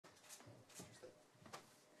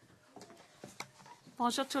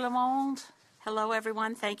Bonjour tout le monde. Hello,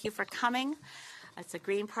 everyone. Thank you for coming. It's a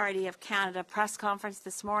Green Party of Canada press conference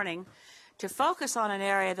this morning to focus on an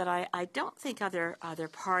area that I don't think other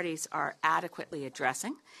parties are adequately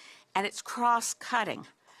addressing, and it's cross-cutting.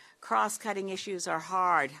 Cross-cutting issues are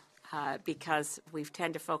hard because we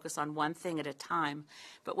tend to focus on one thing at a time.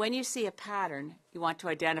 But when you see a pattern, you want to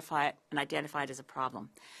identify it and identify it as a problem.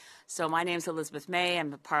 So my name is Elizabeth May.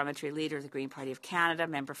 I'm the parliamentary leader of the Green Party of Canada,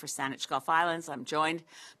 member for Saanich Gulf Islands. I'm joined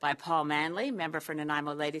by Paul Manley, member for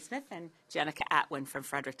Nanaimo Ladysmith, and Jenica Atwin from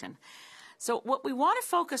Fredericton. So what we want to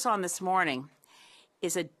focus on this morning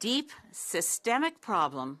is a deep systemic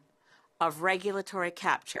problem of regulatory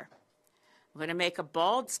capture. I'm going to make a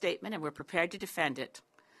bold statement, and we're prepared to defend it,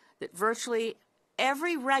 that virtually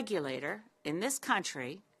every regulator in this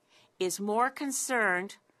country is more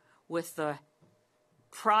concerned with the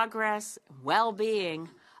progress, well-being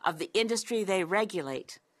of the industry they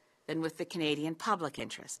regulate than with the Canadian public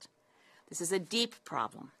interest. This is a deep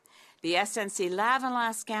problem. The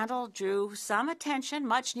SNC-Lavalin scandal drew some attention,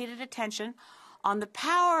 much-needed attention, on the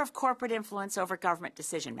power of corporate influence over government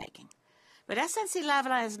decision-making. But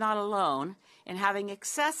SNC-Lavalin is not alone in having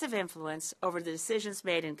excessive influence over the decisions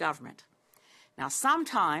made in government. Now,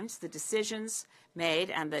 sometimes the decisions made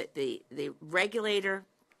and the regulator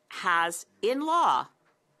has, in law,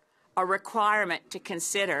 a requirement to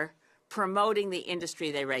consider promoting the industry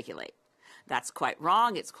they regulate. That's quite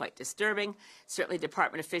wrong. It's quite disturbing. Certainly,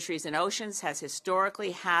 Department of Fisheries and Oceans has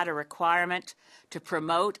historically had a requirement to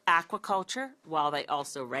promote aquaculture while they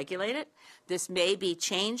also regulate it. This may be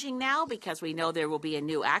changing now because we know there will be a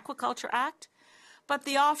new Aquaculture Act. But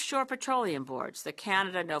the offshore petroleum boards, the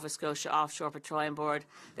Canada-Nova Scotia Offshore Petroleum Board,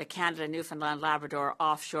 the Canada-Newfoundland-Labrador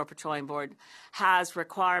Offshore Petroleum Board, has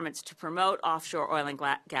requirements to promote offshore oil and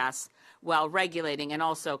gas while regulating and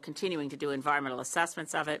also continuing to do environmental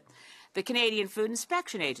assessments of it. The Canadian Food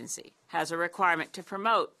Inspection Agency has a requirement to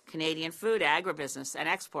promote Canadian food, agribusiness, and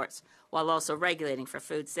exports while also regulating for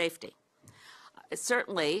food safety.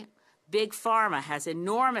 Certainly, Big Pharma has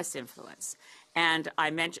enormous influence. And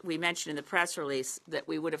we mentioned in the press release that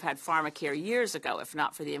we would have had pharmacare years ago if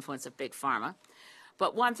not for the influence of Big Pharma.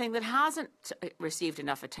 But one thing that hasn't received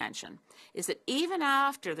enough attention is that even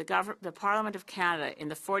after the Parliament of Canada in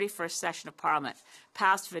the 41st session of Parliament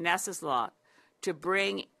passed Vanessa's law to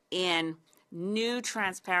bring in new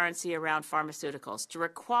transparency around pharmaceuticals, to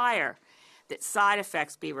require that side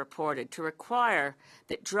effects be reported, to require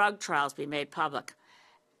that drug trials be made public,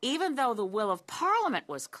 even though the will of Parliament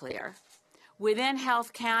was clear, within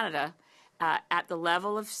Health Canada, at the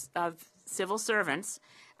level of civil servants,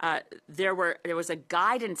 there was a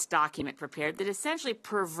guidance document prepared that essentially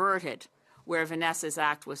perverted where Vanessa's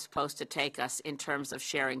Act was supposed to take us in terms of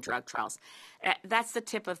sharing drug trials. That's the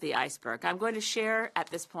tip of the iceberg. I'm going to share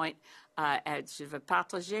at this point, je vais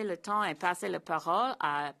partager le temps et passer la parole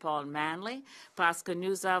à Paul Manley, parce que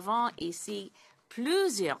nous avons ici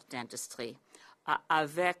plusieurs industries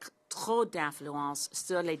avec trop d'influence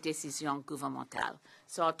sur les décisions gouvernementales.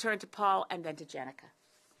 So I'll turn to Paul and then to Jenica.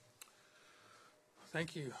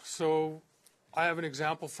 Thank you. So I have an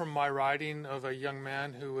example from my riding of a young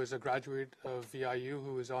man who was a graduate of VIU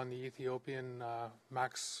who was on the Ethiopian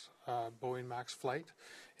Boeing Max flight.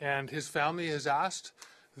 And his family has asked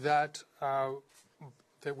that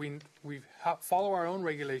we follow our own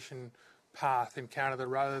regulation path in Canada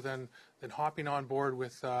rather than hopping on board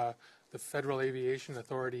with the Federal Aviation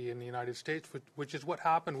Authority in the United States, which is what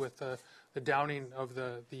happened with the downing of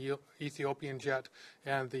the Ethiopian jet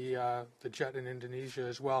and the jet in Indonesia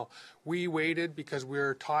as well. We waited because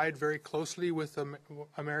we're tied very closely with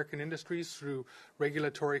American industries through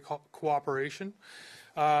regulatory cooperation.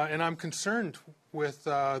 And I'm concerned with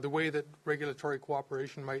the way that regulatory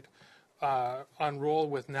cooperation might unroll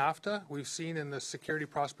with NAFTA. We've seen in the Security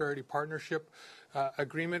Prosperity Partnership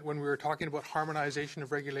agreement, when we were talking about harmonization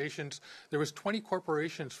of regulations, there was 20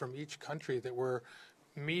 corporations from each country that were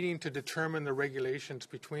meeting to determine the regulations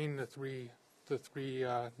between the three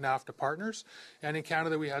NAFTA partners. And in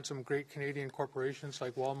Canada, we had some great Canadian corporations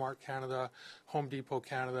like Walmart Canada, Home Depot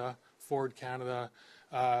Canada, Ford Canada,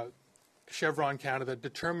 Chevron Canada,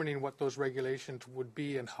 determining what those regulations would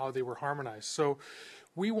be and how they were harmonized. So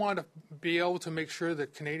we want to be able to make sure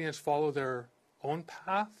that Canadians follow their own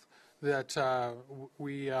path, that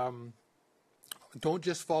we don't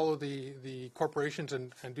just follow the corporations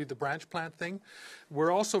and do the branch plant thing.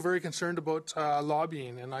 We're also very concerned about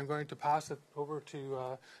lobbying, and I'm going to pass it over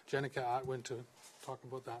to Jenica Atwin to talk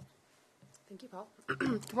about that. Thank you, Paul.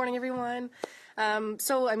 Good morning, everyone.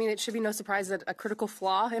 So, I mean, it should be no surprise that a critical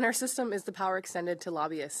flaw in our system is the power extended to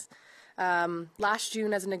lobbyists. Last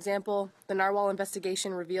June, as an example, the Narwhal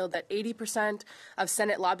investigation revealed that 80% of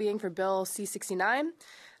Senate lobbying for Bill C-69,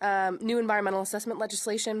 new environmental assessment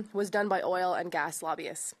legislation, was done by oil and gas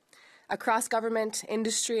lobbyists. Across government,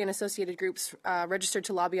 industry, and associated groups registered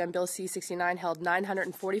to lobby on Bill C-69 held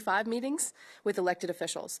 945 meetings with elected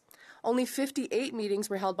officials. Only 58 meetings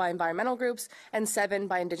were held by environmental groups and 7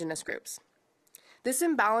 by indigenous groups. This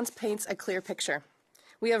imbalance paints a clear picture.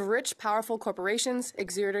 We have rich, powerful corporations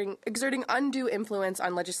exerting undue influence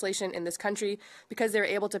on legislation in this country because they're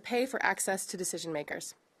able to pay for access to decision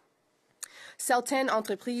makers. Certaines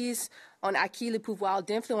entreprises ont acquis le pouvoir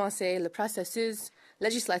d'influencer le processus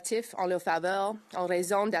législatif en leur faveur en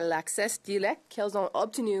raison de l'accès direct qu'elles ont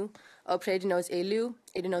obtenu auprès de nos élus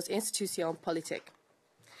et de nos institutions politiques.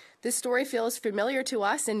 This story feels familiar to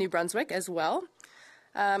us in New Brunswick as well.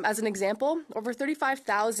 As an example, over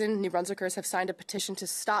 35,000 New Brunswickers have signed a petition to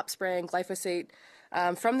stop spraying glyphosate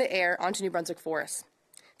from the air onto New Brunswick forests.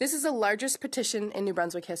 This is the largest petition in New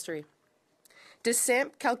Brunswick history. De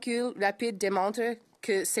simples calculs rapides démontrent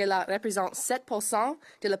que cela représente 7%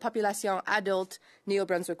 de la population adulte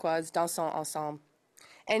néo-brunswickoise dans son ensemble.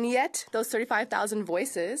 And yet, those 35,000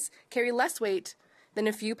 voices carry less weight than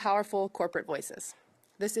a few powerful corporate voices.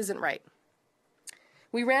 This isn't right.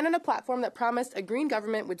 We ran on a platform that promised a green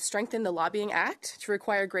government would strengthen the Lobbying Act to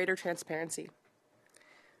require greater transparency.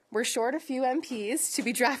 We're short a few MPs to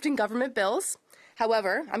be drafting government bills.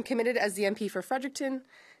 However, I'm committed as the MP for Fredericton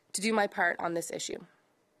to do my part on this issue.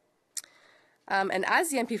 And as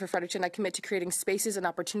the MP for Fredericton, I commit to creating spaces and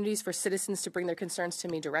opportunities for citizens to bring their concerns to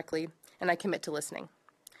me directly, and I commit to listening.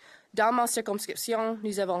 Dans ma circonscription,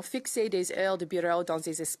 nous avons fixé des heures de bureau dans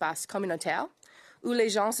des espaces communautaires où les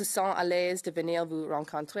gens se sentent à l'aise de venir vous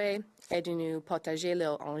rencontrer et de nous partager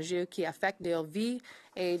leurs enjeux qui affectent leur vie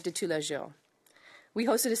et de tous les jours. We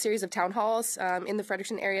hosted a series of town halls in the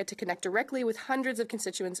Fredericton area to connect directly with hundreds of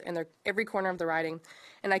constituents in every corner of the riding,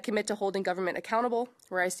 and I commit to holding government accountable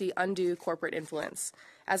where I see undue corporate influence,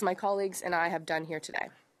 as my colleagues and I have done here today.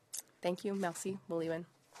 Thank you. Merci. Boliwan.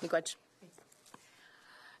 Miigwech.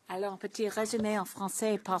 Alors, un petit résumé en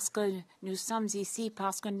français parce que nous sommes ici,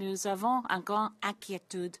 parce que nous avons une grande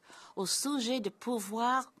inquiétude au sujet du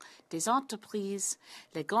pouvoir des entreprises,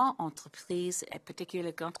 les grandes entreprises, et particulièrement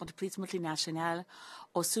les grandes entreprises multinationales,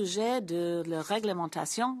 au sujet de la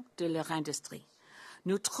réglementation de leur industrie.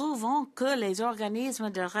 Nous trouvons que les organismes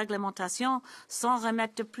de réglementation s'en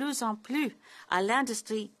remettent de plus en plus à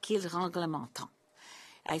l'industrie qu'ils réglementent.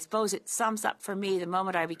 I suppose it sums up for me the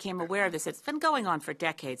moment I became aware of this. It's been going on for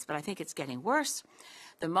decades, but I think it's getting worse.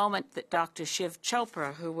 The moment that Dr. Shiv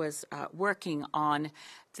Chopra, who was working on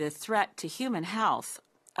the threat to human health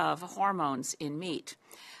of hormones in meat,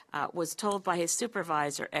 was told by his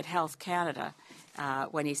supervisor at Health Canada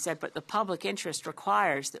when he said, but the public interest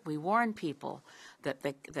requires that we warn people that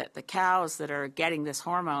the cows that are getting this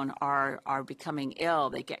hormone are becoming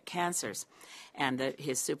ill, they get cancers. And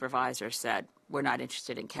his supervisor said, we're not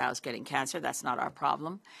interested in cows getting cancer. That's not our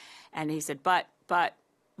problem. And he said, but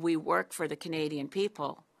we work for the Canadian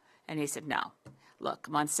people. And he said, no. Look,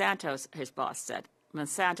 Monsanto's, his boss said,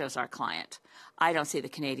 Monsanto's our client. I don't see the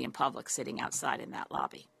Canadian public sitting outside in that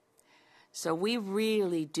lobby. So we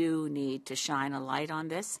really do need to shine a light on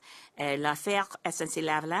this. L'affaire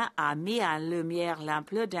SNC-Lavalin a mis en lumière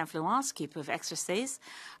l'ampleur d'influence qui peuvent exercer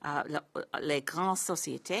les grandes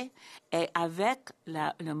sociétés. Et avec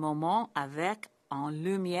le moment, avec en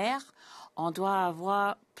lumière, on doit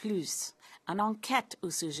avoir plus. Une enquête au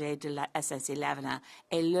sujet de la SNC-Lavalin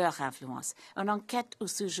et leur influence. Une enquête au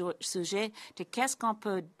sujet de qu'est-ce qu'on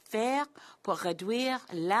peut faire pour réduire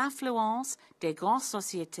l'influence des grandes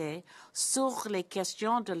sociétés sur les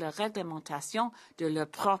questions de la réglementation de leur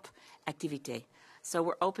propre activité. So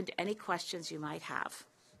we're open to any questions you might have.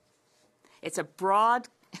 It's a broad,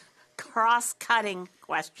 cross-cutting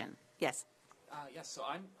question. Yes? Yes, so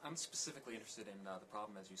I'm specifically interested in the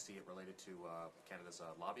problem as you see it related to Canada's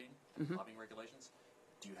lobbying regulations.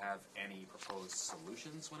 Do you have any proposed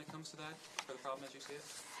solutions when it comes to that for the problem as you see it?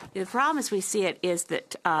 The problem as we see it is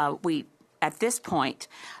that at this point,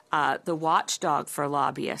 the watchdog for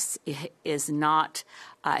lobbyists is not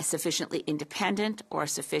sufficiently independent or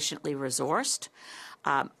sufficiently resourced.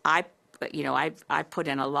 I put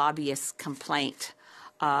in a lobbyist complaint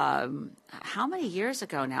how many years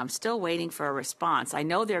ago now? I'm still waiting for a response. I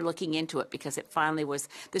know they're looking into it because it finally was,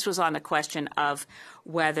 this was on the question of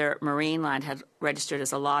whether Marineland had registered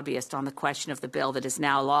as a lobbyist on the question of the bill that is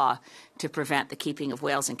now law to prevent the keeping of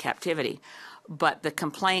whales in captivity. But the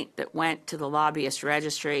complaint that went to the lobbyist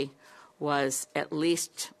registry was at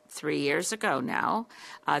least 3 years ago now.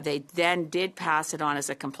 They then did pass it on as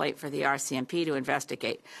a complaint for the RCMP to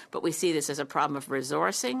investigate. But we see this as a problem of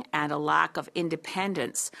resourcing and a lack of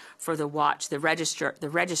independence for the watch. The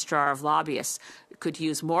registrar of lobbyists could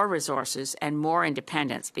use more resources and more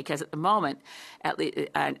independence, because at the moment, at least,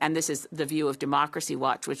 and this is the view of Democracy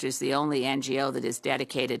Watch, which is the only NGO that is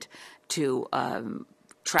dedicated to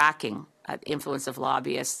tracking influence of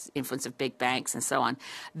lobbyists, influence of big banks, and so on.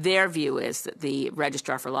 Their view is that the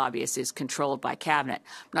registrar for lobbyists is controlled by cabinet.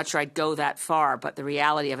 I'm not sure I'd go that far, but the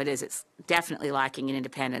reality of it is it's definitely lacking in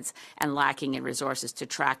independence and lacking in resources to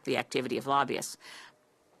track the activity of lobbyists.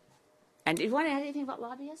 And do you want to add anything about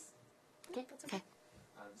lobbyists? Okay. Okay.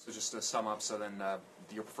 So just to sum up, so then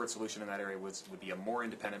your preferred solution in that area would be a more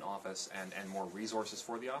independent office and more resources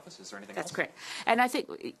for the office? Is there anything else? That's correct. And I think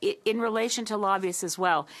in relation to lobbyists as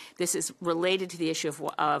well, this is related to the issue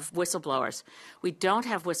of whistleblowers. We don't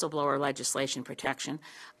have whistleblower legislation protection.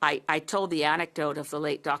 I told the anecdote of the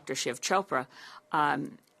late Dr. Shiv Chopra.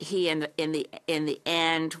 He, in the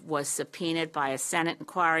end, was subpoenaed by a Senate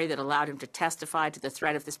inquiry that allowed him to testify to the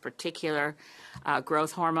threat of this particular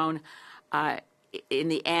growth hormone. In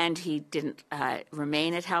the end, he didn't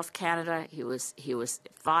remain at Health Canada. He was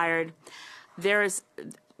fired.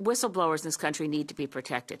 Whistleblowers in this country need to be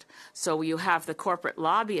protected. So you have the corporate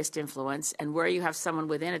lobbyist influence, and where you have someone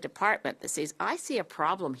within a department that says, I see a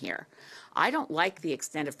problem here. I don't like the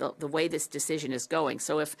extent of the way this decision is going.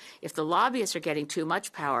 So if the lobbyists are getting too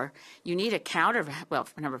much power, you need a counter. Well,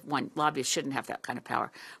 number one, lobbyists shouldn't have that kind of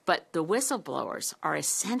power. But the whistleblowers are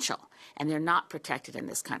essential, and they're not protected in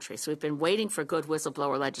this country. So we've been waiting for good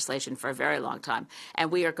whistleblower legislation for a very long time, and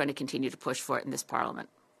we are going to continue to push for it in this Parliament.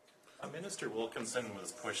 Minister Wilkinson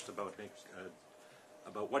was pushed about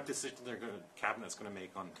what decision cabinet's going to make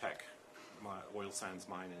on Teck, oil sands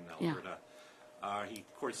mine in Alberta. Yeah. He,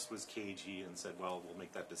 of course, was cagey and said, well, we'll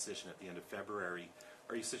make that decision at the end of February.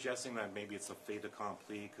 Are you suggesting that maybe it's a fait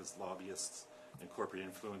accompli because lobbyists and corporate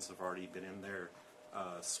influence have already been in there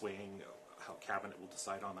swaying how cabinet will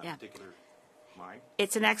decide on that particular mine?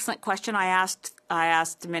 It's an excellent question. I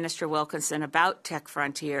asked Minister Wilkinson about Teck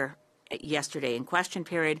Frontier yesterday in question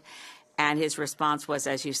period, and his response was,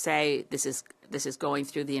 as you say, this is going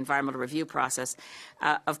through the environmental review process.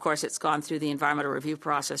 Of course, it's gone through the environmental review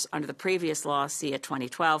process under the previous law, SIA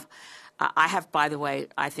 2012. I have, by the way,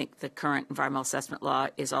 I think the current environmental assessment law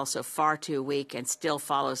is also far too weak and still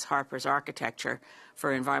follows Harper's architecture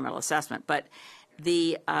for environmental assessment. But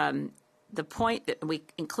the point that we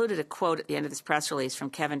included a quote at the end of this press release from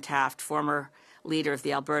Kevin Taft, former leader of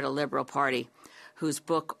the Alberta Liberal Party, whose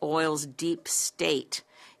book Oil's Deep State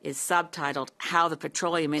is subtitled How the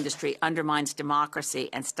Petroleum Industry Undermines Democracy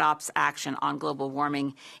and Stops Action on Global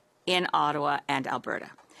Warming in Ottawa and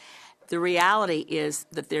Alberta. The reality is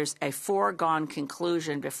that there's a foregone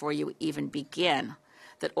conclusion before you even begin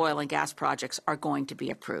that oil and gas projects are going to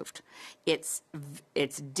be approved. It's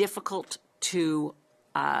difficult to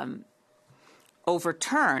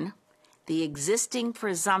overturn the existing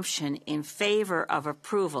presumption in favor of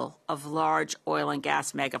approval of large oil and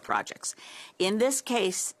gas mega projects. In this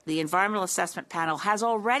case, the Environmental Assessment Panel has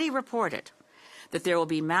already reported that there will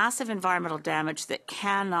be massive environmental damage that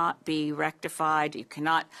cannot be rectified. You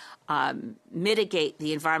cannot mitigate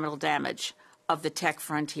the environmental damage of the Teck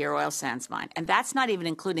Frontier oil sands mine. And that's not even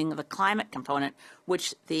including the climate component,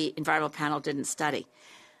 which the Environmental Panel didn't study.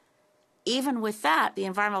 Even with that, the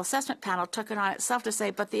Environmental Assessment Panel took it on itself to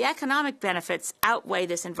say, but the economic benefits outweigh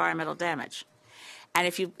this environmental damage. And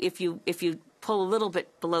if you pull a little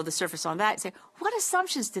bit below the surface on that and say, what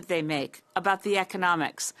assumptions did they make about the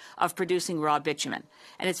economics of producing raw bitumen?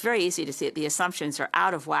 And it's very easy to see that the assumptions are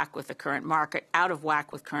out of whack with the current market, out of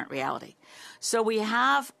whack with current reality. So we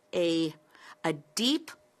have a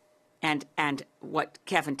deep and what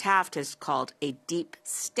Kevin Taft has called a deep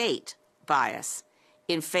state bias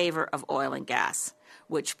in favor of oil and gas,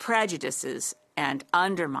 which prejudices and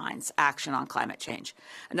undermines action on climate change.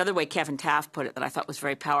 Another way Kevin Taft put it that I thought was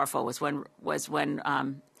very powerful was when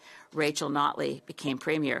Rachel Notley became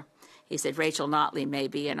premier. He said, Rachel Notley may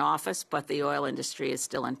be in office, but the oil industry is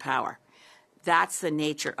still in power. That's the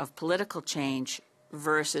nature of political change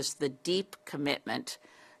versus the deep commitment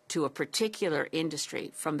to a particular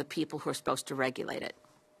industry from the people who are supposed to regulate it.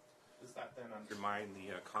 Does that then undermine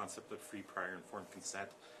the concept of free, prior, informed consent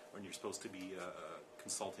when you're supposed to be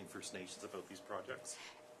consulting First Nations about these projects?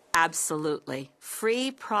 Absolutely.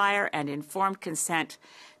 Free, prior, and informed consent.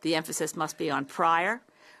 The emphasis must be on prior.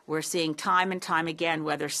 We're seeing time and time again,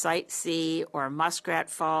 whether Site C or Muskrat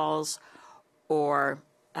Falls or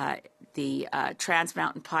the Trans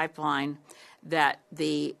Mountain Pipeline, that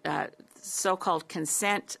the so-called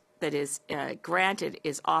consent that is granted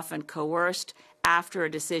is often coerced after a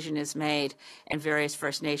decision is made, and various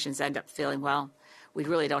First Nations end up feeling, well, we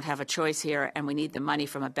really don't have a choice here, and we need the money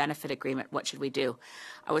from a benefit agreement. What should we do?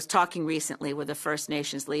 I was talking recently with a First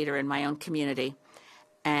Nations leader in my own community,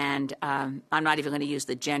 and I'm not even going to use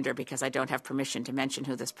the gender because I don't have permission to mention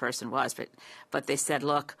who this person was, but they said,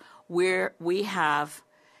 look, we have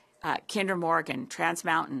Kinder Morgan, Trans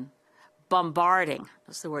Mountain, bombarding,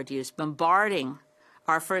 that's the word used, bombarding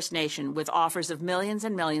our First Nation with offers of millions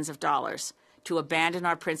and millions of dollars to abandon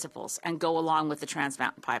our principles and go along with the Trans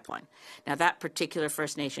Mountain Pipeline. Now, that particular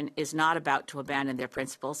First Nation is not about to abandon their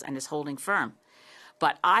principles and is holding firm.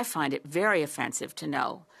 But I find it very offensive to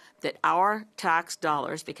know that our tax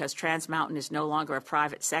dollars, because Trans Mountain is no longer a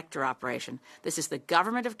private sector operation, this is the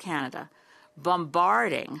government of Canada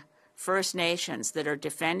bombarding First Nations that are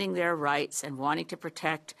defending their rights and wanting to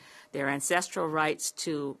protect their ancestral rights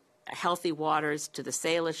to healthy waters, to the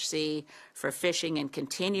Salish Sea, for fishing, and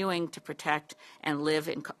continuing to protect and live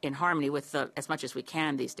in harmony with as much as we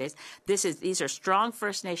can these days. These are strong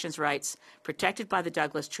First Nations rights protected by the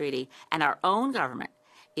Douglas Treaty, and our own government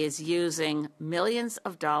is using millions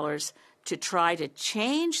of dollars to try to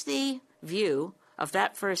change the view of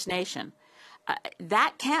that First Nation.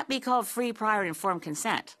 That can't be called free, prior, and informed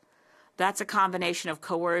consent. That's a combination of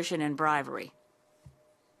coercion and bribery.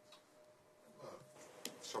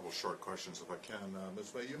 Several short questions, if I can.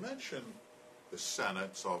 Ms. May, you mentioned the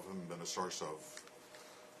Senate's often been a source of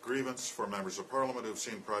grievance for members of Parliament who have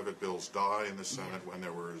seen private bills die in the Senate when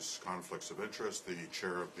there was conflicts of interest. The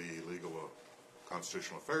chair of the Legal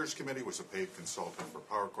Constitutional Affairs Committee was a paid consultant for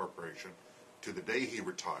Power Corporation to the day he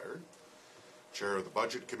retired. Chair of the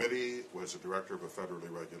Budget Committee was a director of a federally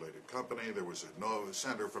regulated company. There was a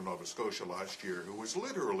senator from Nova Scotia last year who was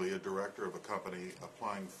literally a director of a company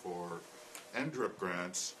applying for NDRIP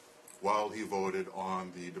grants while he voted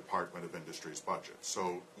on the Department of Industry's budget.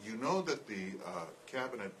 So you know that the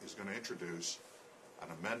Cabinet is going to introduce an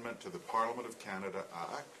amendment to the Parliament of Canada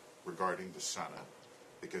Act regarding the Senate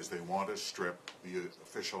because they want to strip the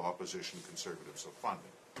official opposition Conservatives of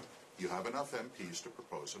funding. You have enough MPs to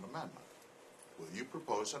propose an amendment. Will you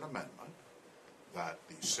propose an amendment that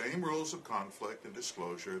the same rules of conflict and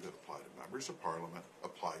disclosure that apply to members of Parliament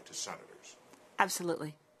apply to senators?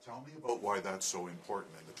 Absolutely. Tell me about why that's so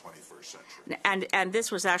important in the 21st century. And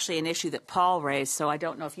this was actually an issue that Paul raised, so I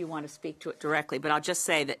don't know if you want to speak to it directly, but I'll just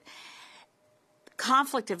say that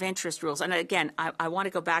conflict of interest rules, and again, I want to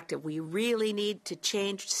go back to we really need to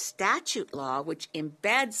change statute law, which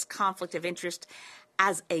embeds conflict of interest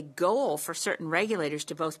as a goal for certain regulators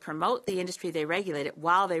to both promote the industry they regulate it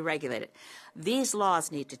while they regulate it. These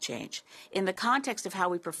laws need to change. In the context of how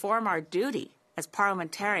we perform our duty as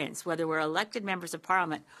parliamentarians, whether we're elected members of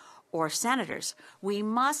Parliament or senators, we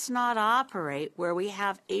must not operate where we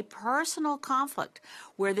have a personal conflict,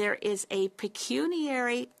 where there is a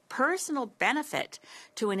pecuniary personal benefit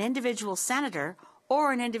to an individual senator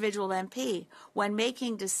or an individual MP when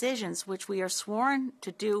making decisions which we are sworn to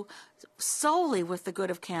do solely with the good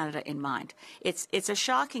of Canada in mind. It's a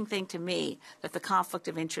shocking thing to me that the conflict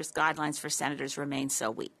of interest guidelines for senators remain so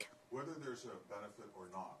weak. Whether there's a benefit or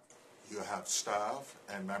not, you have staff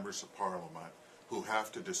and members of Parliament who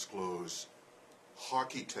have to disclose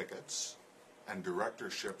hockey tickets and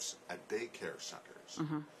directorships at daycare centers.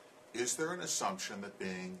 Mm-hmm. Is there an assumption that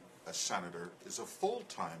being a senator is a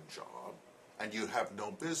full-time job and you have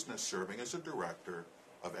no business serving as a director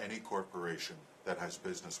of any corporation that has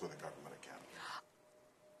business with the government of Canada?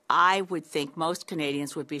 I would think most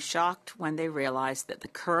Canadians would be shocked when they realize that the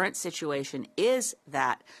current situation is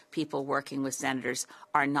that people working with senators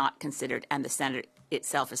are not considered, and the Senate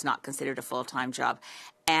itself is not considered a full-time job,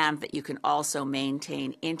 and that you can also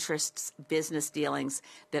maintain interests, business dealings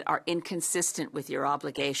that are inconsistent with your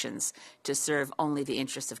obligations to serve only the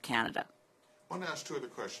interests of Canada. I want to ask two other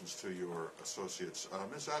questions to your associates.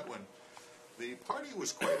 Ms. Atwin, the party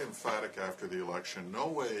was quite emphatic after the election. No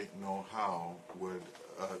way, no how would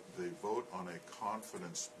they vote on a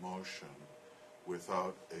confidence motion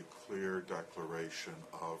without a clear declaration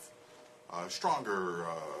of a stronger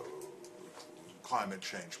climate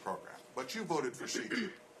change program. But you voted for C2.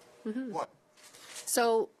 Mm-hmm. What?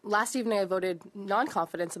 So last evening I voted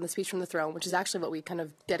non-confidence on the speech from the throne, which is actually what we kind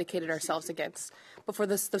of dedicated ourselves against. But for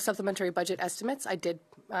the supplementary budget estimates, I did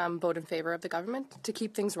vote in favor of the government to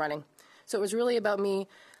keep things running. So it was really about me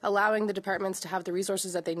allowing the departments to have the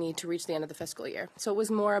resources that they need to reach the end of the fiscal year. So it was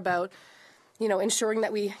more about, ensuring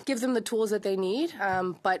that we give them the tools that they need.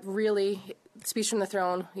 But really, speech from the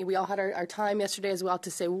throne, we all had our time yesterday as well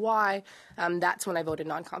to say why. That's when I voted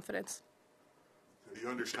non-confidence. Do you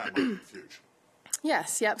understand my confusion?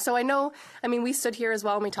 Yes, yep. So I know, we stood here as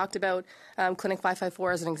well and we talked about Clinic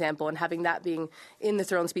 554 as an example and having that being in the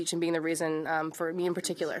throne speech and being the reason for me in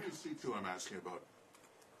particular. C2 I'm asking about,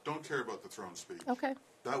 don't care about the throne speech. Okay.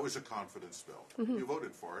 That was a confidence bill. You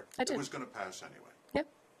voted for it. I did. It was going to pass anyway.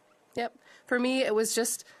 Yep. For me, it was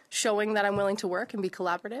just showing that I'm willing to work and be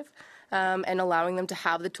collaborative and allowing them to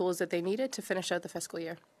have the tools that they needed to finish out the fiscal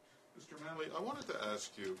year. Mr. Manley, I wanted to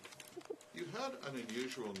ask you, you had an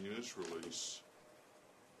unusual news release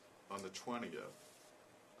on the 20th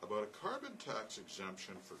about a carbon tax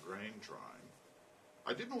exemption for grain drying.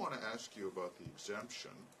 I didn't want to ask you about the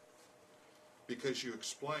exemption because you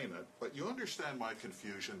explain it, but you understand my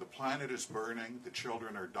confusion. The planet is burning, the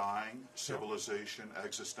children are dying, civilization,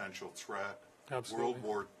 existential threat, Absolutely. World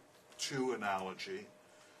War II analogy,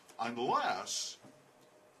 unless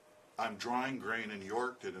I'm drying grain in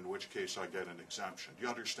Yorkton, in which case I get an exemption. Do you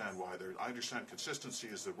understand why? I understand consistency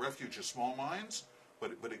is the refuge of small minds,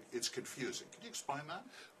 but it's confusing. Can you explain that?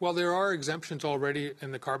 Well, there are exemptions already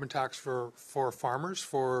in the carbon tax for farmers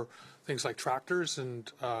for things like tractors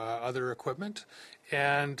and other equipment,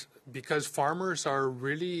 and because farmers are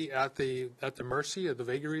really at the mercy of the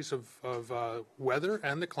vagaries of weather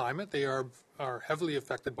and the climate, they are heavily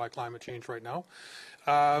affected by climate change right now.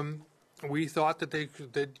 We thought that they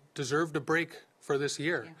deserved a break for this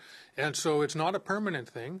year. Yeah. And so it's not a permanent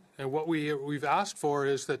thing. And what we've asked for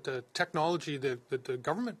is that the technology, that the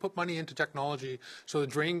government put money into technology so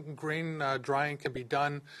the grain drying can be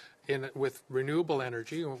done with renewable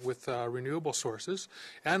energy, with renewable sources,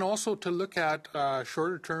 and also to look at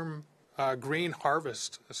shorter-term grain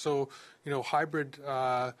harvest. So, hybrid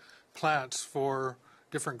plants for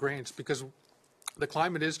different grains, because the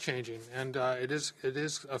climate is changing, and it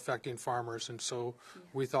is affecting farmers, and so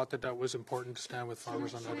we thought that was important to stand with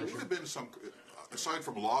farmers on that issue. There would have been some, aside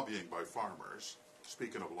from lobbying by farmers,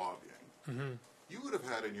 speaking of lobbying, you would have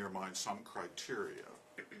had in your mind some criteria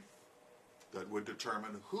that would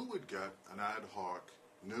determine who would get an ad hoc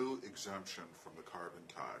new exemption from the carbon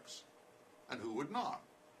tax and who would not.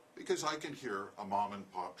 Because I can hear a mom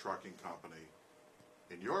and pop trucking company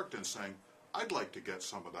in Yorkton saying, I'd like to get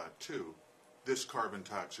some of that too. This carbon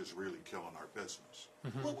tax is really killing our business.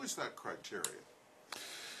 What was that criteria? Can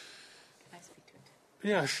I speak to it?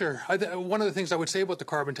 Yeah, sure. One of the things I would say about the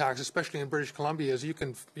carbon tax, especially in British Columbia, is you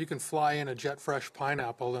can fly in a jet fresh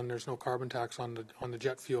pineapple and there's no carbon tax on the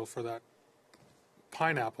jet fuel for that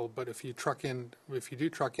pineapple. But if you do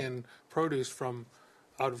truck in produce from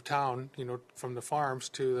out of town, from the farms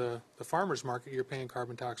to the farmers market, you're paying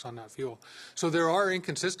carbon tax on that fuel. So there are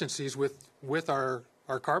inconsistencies with our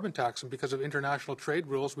carbon tax, and because of international trade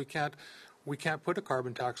rules, we can't put a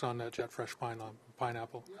carbon tax on that jet fresh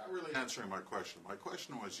pineapple. You're not really answering my question. My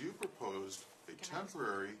question was, you proposed a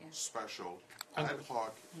temporary, special, ad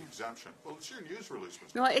hoc exemption. Well, it's your news release,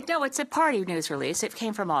 Mr. No, it's a party news release. It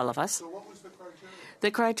came from all of us. So what was the criteria?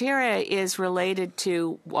 The criteria is related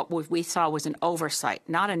to what we saw was an oversight,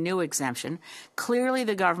 not a new exemption. Clearly,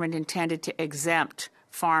 the government intended to exempt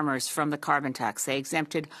farmers from the carbon tax. They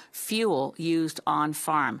exempted fuel used on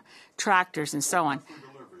farm, tractors and so on.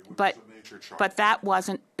 But that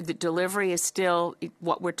wasn't, the delivery is still,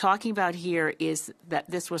 what we're talking about here is that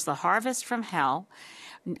this was the harvest from hell.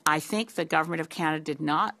 I think the government of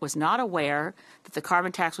Canada was not aware that the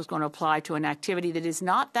carbon tax was going to apply to an activity that is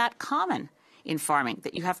not that common in farming,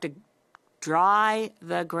 that you have to dry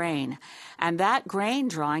the grain. And that grain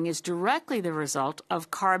drying is directly the result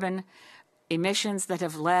of carbon emissions that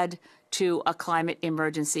have led to a climate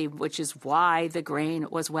emergency, which is why the grain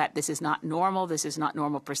was wet. This is not normal. This is not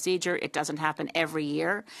normal procedure. It doesn't happen every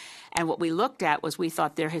year. And what we looked at was we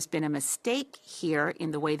thought there has been a mistake here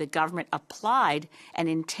in the way the government applied an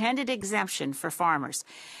intended exemption for farmers.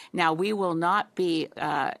 Now, we will not be,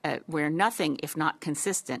 we're nothing if not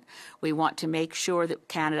consistent. We want to make sure that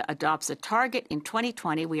Canada adopts a target in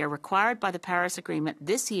 2020. We are required by the Paris Agreement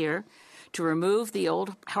this year to remove the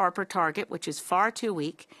old Harper target, which is far too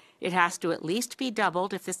weak. It has to at least be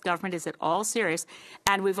doubled if this government is at all serious.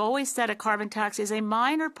 And we've always said a carbon tax is a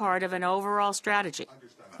minor part of an overall strategy. I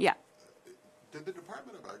understand that. Yeah. Did the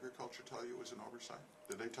Department of Agriculture tell you it was an oversight?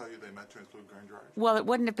 Did they tell you they meant to include grain dryers? Well, it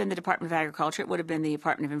wouldn't have been the Department of Agriculture. It would have been the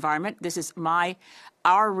Department of Environment. This is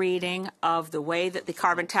our reading of the way that the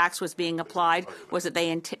carbon tax was being applied was that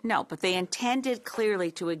they intended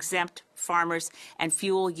clearly to exempt farmers and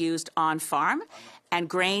fuel used on farm, and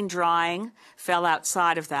grain drying fell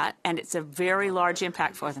outside of that, and it's a very large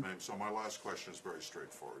impact for them. So my last question is very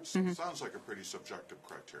straightforward. It sounds like a pretty subjective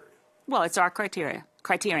criteria. Well, it's our criterion.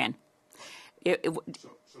 So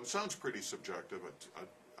it sounds pretty subjective.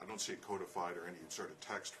 I don't see it codified or any sort of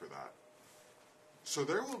text for that. So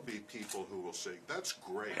there will be people who will say, that's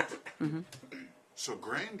great. So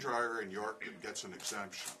grain dryer in York gets an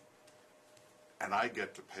exemption, and I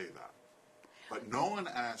get to pay that. But no one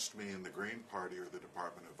asked me in the Green Party or the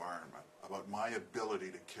Department of Environment about my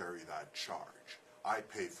ability to carry that charge. I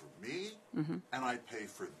pay for me, and I pay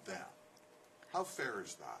for them. How fair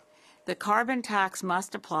is that? The carbon tax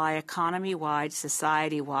must apply economy-wide,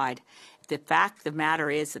 society-wide. The fact of the matter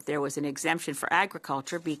is that there was an exemption for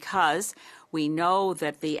agriculture because we know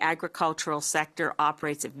that the agricultural sector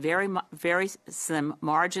operates at very slim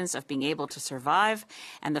margins of being able to survive,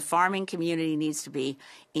 and the farming community needs to be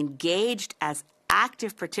engaged as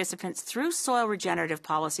active participants through soil regenerative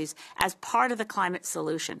policies as part of the climate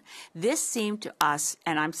solution. This seemed to us,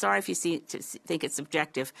 and I'm sorry if you think it's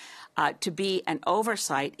subjective, to be an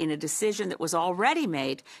oversight in a decision that was already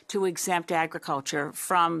made to exempt agriculture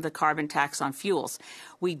from the carbon tax on fuels.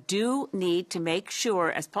 We do need to make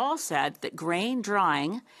sure, as Paul said, that grain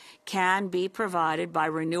drying can be provided by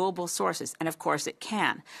renewable sources, and of course it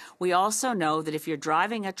can. We also know that if you're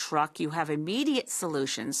driving a truck, you have immediate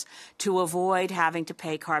solutions to avoid having to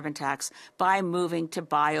pay carbon tax by moving to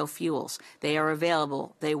biofuels. They are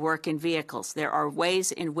available. They work in vehicles. There are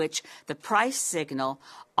ways in which the price signal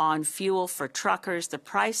on fuel for truckers, the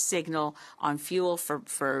price signal on fuel for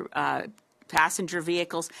passenger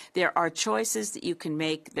vehicles. There are choices that you can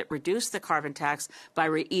make that reduce the carbon tax by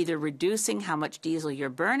either reducing how much diesel you're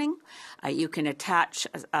burning. You can attach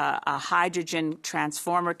a hydrogen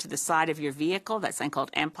transformer to the side of your vehicle. That's something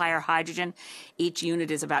called Empire Hydrogen. Each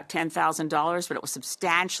unit is about $10,000, but it will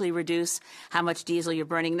substantially reduce how much diesel you're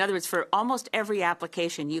burning. In other words, for almost every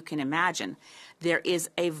application you can imagine, there is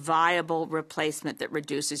a viable replacement that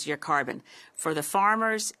reduces your carbon. For the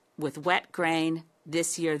farmers with wet grain,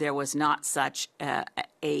 this year there was not such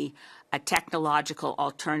a technological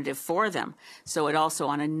alternative for them. So it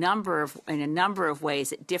also, in a number of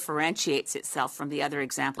ways, it differentiates itself from the other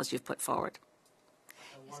examples you've put forward.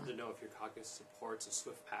 I wanted to know if your caucus supports a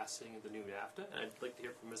swift passing of the new NAFTA, and I'd like to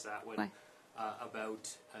hear from Ms. Atwood about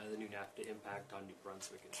the new NAFTA impact on New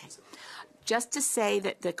Brunswick and specifically. Just to say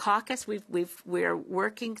that the caucus, we're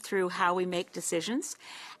working through how we make decisions,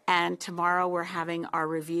 and tomorrow we're having our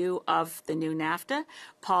review of the new NAFTA.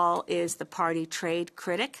 Paul is the party trade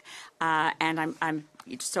critic, and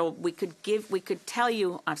so we could tell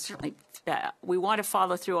you, certainly we want to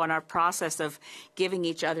follow through on our process of giving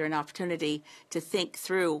each other an opportunity to think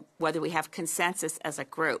through whether we have consensus as a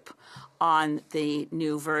group on the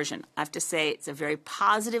new version. I have to say it's a very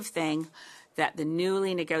positive thing that the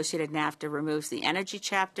newly negotiated NAFTA removes the energy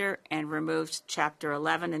chapter and removes Chapter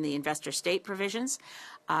 11 and the investor state provisions.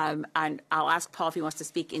 And I'll ask Paul if he wants to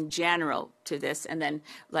speak in general to this, and then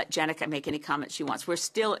let Jenica make any comments she wants. We're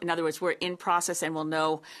still, in other words, we're in process, and we'll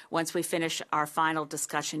know once we finish our final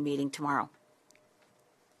discussion meeting tomorrow.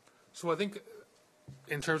 So I think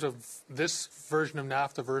in terms of this version of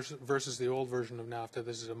NAFTA versus the old version of NAFTA,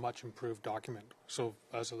 this is a much improved document. So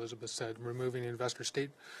as Elizabeth said, removing investor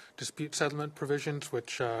state dispute settlement provisions,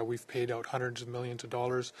 which we've paid out hundreds of millions of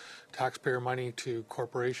dollars taxpayer money to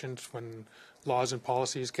corporations when laws and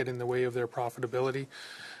policies get in the way of their profitability.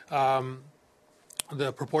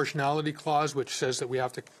 The proportionality clause, which says that we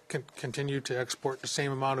have to continue to export the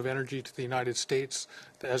same amount of energy to the United States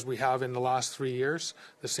as we have in the last 3 years,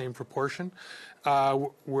 the same proportion.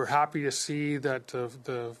 We're happy to see that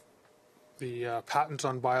the patents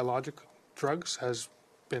on biological drugs has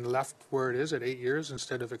been left where it is at 8 years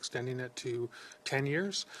instead of extending it to 10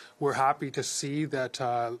 years. We're happy to see that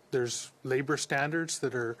there's labor standards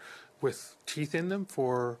that are with teeth in them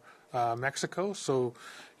for Mexico. So,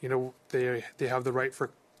 you know, they have the right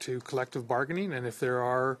to collective bargaining, and if there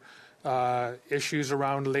are issues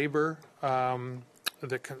around labor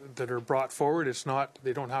that are brought forward,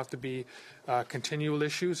 they don't have to be continual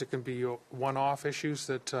issues. It can be one-off issues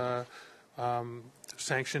that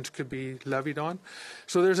sanctions could be levied on.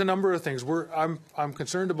 So there's a number of things. I'm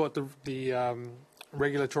concerned about the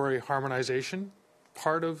regulatory harmonization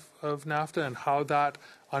part of NAFTA and how that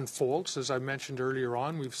unfolds. As I mentioned earlier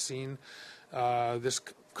on, we've seen this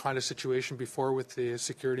kind of situation before with the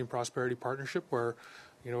Security and Prosperity Partnership, where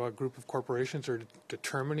a group of corporations are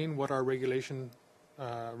determining what our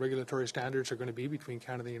regulatory standards are going to be between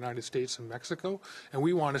Canada, the United States, and Mexico, and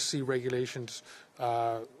we want to see regulations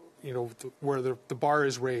where the bar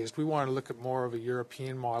is raised. We want to look at more of a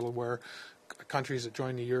European model where countries that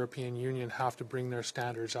join the European Union have to bring their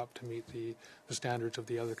standards up to meet the standards of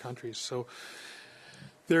the other countries. So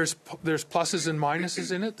there's pluses and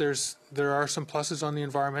minuses in it. There are some pluses on the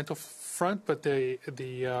environmental front, but the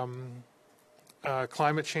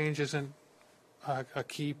climate change isn't a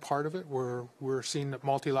key part of it. We're seeing that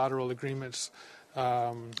multilateral agreements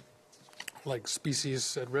like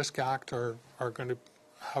Species at Risk Act are going to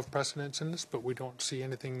have precedence in this, but we don't see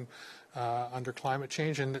anything under climate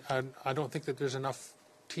change, and I don't think that there's enough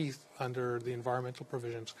teeth under the environmental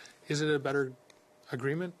provisions. Is it a better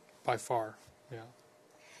agreement? By far, yeah.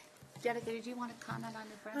 Jenica, did you want to comment on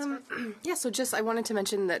New Brunswick? Yeah, so just I wanted to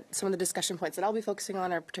mention that some of the discussion points that I'll be focusing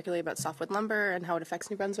on are particularly about softwood lumber and how it affects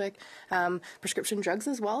New Brunswick. Prescription drugs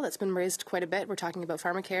as well, that's been raised quite a bit. We're talking about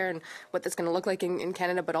pharmacare and what that's going to look like in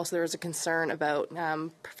Canada, but also there is a concern about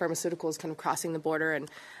pharmaceuticals kind of crossing the border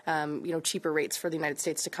and cheaper rates for the United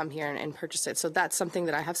States to come here and purchase it. So that's something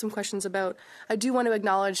that I have some questions about. I do want to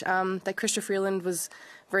acknowledge that Krista Freeland was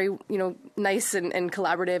very, nice and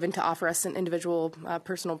collaborative, and to offer us an individual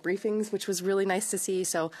personal briefings, which was really nice to see.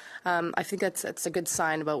 So I think that's a good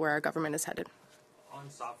sign about where our government is headed. On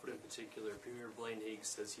softwood in particular, Premier Blaine Higgs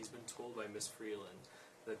says he's been told by Ms. Freeland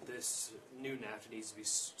that this new NAFTA needs to be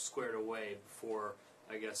squared away before,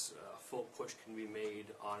 I guess, a full push can be made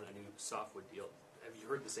on a new softwood deal. Have you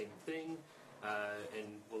heard the same thing?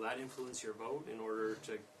 And will that influence your vote in order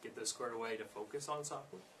to get this squared away to focus on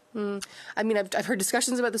softwood? I mean, I've heard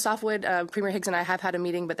discussions about the softwood. Premier Higgs and I have had a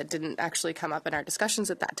meeting, but that didn't actually come up in our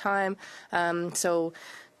discussions at that time. So,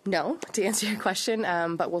 no, to answer your question,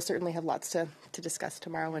 but we'll certainly have lots to discuss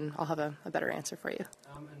tomorrow, and I'll have a better answer for you.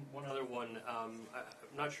 And one other one, I'm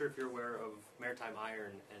not sure if you're aware of Maritime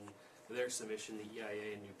Iron and their submission, the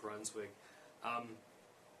EIA in New Brunswick.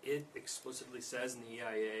 It explicitly says in the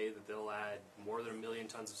EIA that they'll add more than 1 million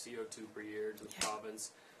tons of CO2 per year to the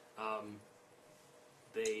province.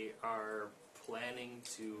 They are planning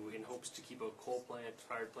to, in hopes to keep a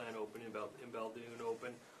coal-fired plant open in Baldoon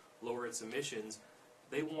open, lower its emissions.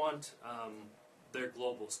 They want their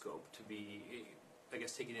global scope to be, I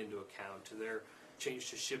guess, taken into account, to their change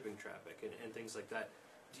to shipping traffic and things like that.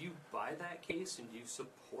 Do you buy that case, and do you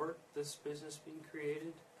support this business being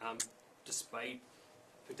created, despite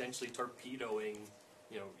potentially torpedoing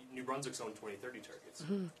New Brunswick's own 2030 targets?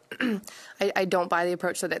 Mm-hmm. I don't buy the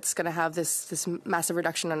approach that it's going to have this massive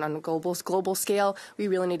reduction on a global scale. We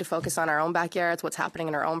really need to focus on our own backyards, what's happening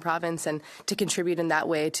in our own province, and to contribute in that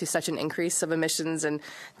way to such an increase of emissions and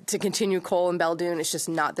to continue coal in Baldoon is just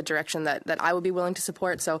not the direction that I would be willing to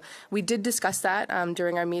support. So we did discuss that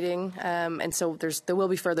during our meeting, and so there will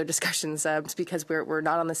be further discussions because we're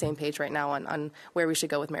not on the same page right now on where we should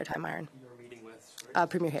go with Maritime Iron. You're meeting with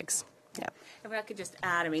Premier Higgs. Yeah. If I could just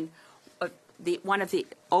add, I mean, one of the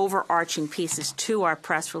overarching pieces to our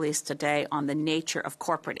press release today on the nature of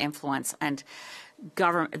corporate influence and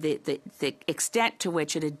government, the extent to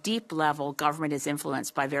which at a deep level government is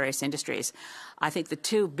influenced by various industries. I think the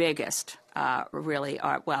two biggest really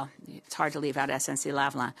are, well, it's hard to leave out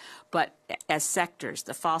SNC-Lavalin, but as sectors,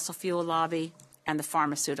 the fossil fuel lobby and the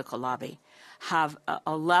pharmaceutical lobby have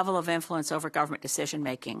a level of influence over government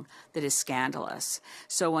decision-making that is scandalous.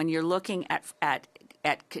 So when you're looking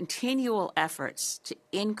at continual efforts to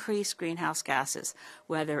increase greenhouse gases,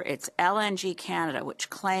 whether it's LNG Canada,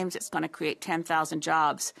 which claims it's going to create 10,000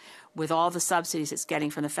 jobs with all the subsidies it's getting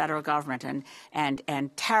from the federal government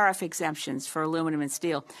and tariff exemptions for aluminum and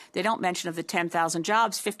steel, they don't mention of the 10,000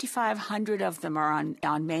 jobs, 5,500 of them are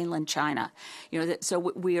on mainland China. So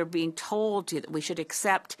we are being told that we should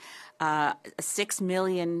accept a 6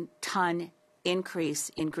 million ton increase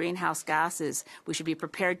in greenhouse gases. We should be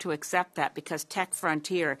prepared to accept that because Tech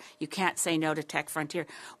Frontier, you can't say no to Tech Frontier.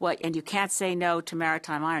 And you can't say no to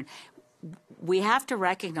Maritime Iron. We have to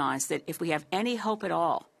recognize that if we have any hope at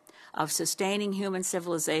all of sustaining human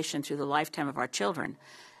civilization through the lifetime of our children,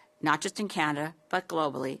 not just in Canada, but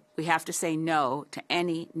globally, we have to say no to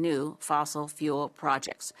any new fossil fuel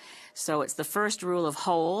projects. So it's the first rule of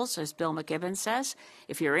holes, as Bill McGibbon says.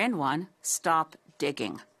 If you're in one, stop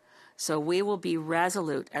digging. So we will be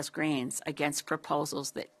resolute as Greens against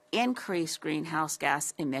proposals that increase greenhouse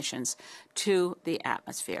gas emissions to the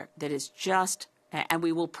atmosphere. That is just, and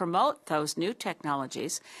we will promote those new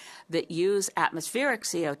technologies that use atmospheric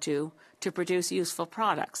CO2 to produce useful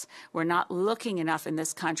products. We're not looking enough in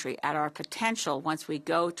this country at our potential once we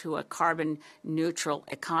go to a carbon neutral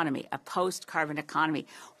economy, a post-carbon economy.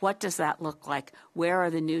 What does that look like? Where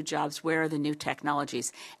are the new jobs? Where are the new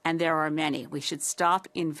technologies? And there are many. We should stop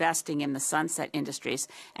investing in the sunset industries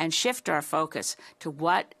and shift our focus to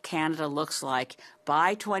what Canada looks like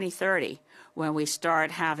by 2030, when we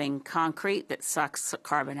start having concrete that sucks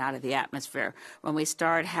carbon out of the atmosphere, when we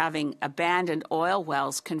start having abandoned oil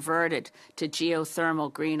wells converted to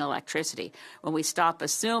geothermal green electricity, when we stop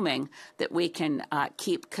assuming that we can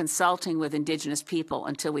keep consulting with Indigenous people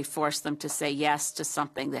until we force them to say yes to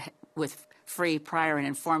something that with free, prior, and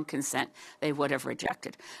informed consent, they would have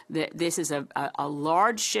rejected. This is a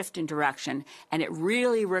large shift in direction, and it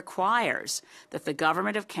really requires that the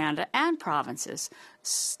Government of Canada and provinces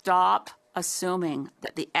stop assuming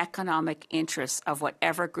that the economic interests of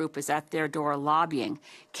whatever group is at their door lobbying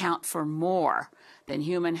count for more than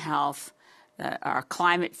human health, our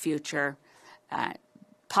climate future,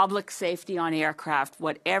 public safety on aircraft,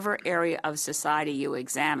 whatever area of society you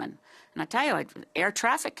examine. And I tell you, air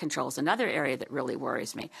traffic control is another area that really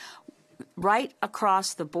worries me. Right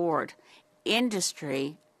across the board,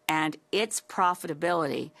 industry and its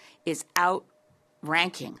profitability is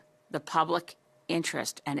outranking the public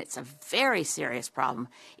interest, and it's a very serious problem.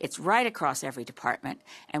 It's right across every department,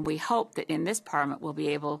 and we hope that in this Parliament we'll be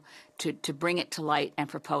able to bring it to light and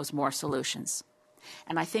propose more solutions.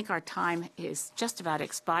 And I think our time is just about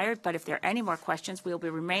expired, but if there are any more questions, we'll be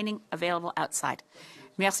remaining available outside.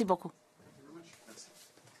 Merci beaucoup.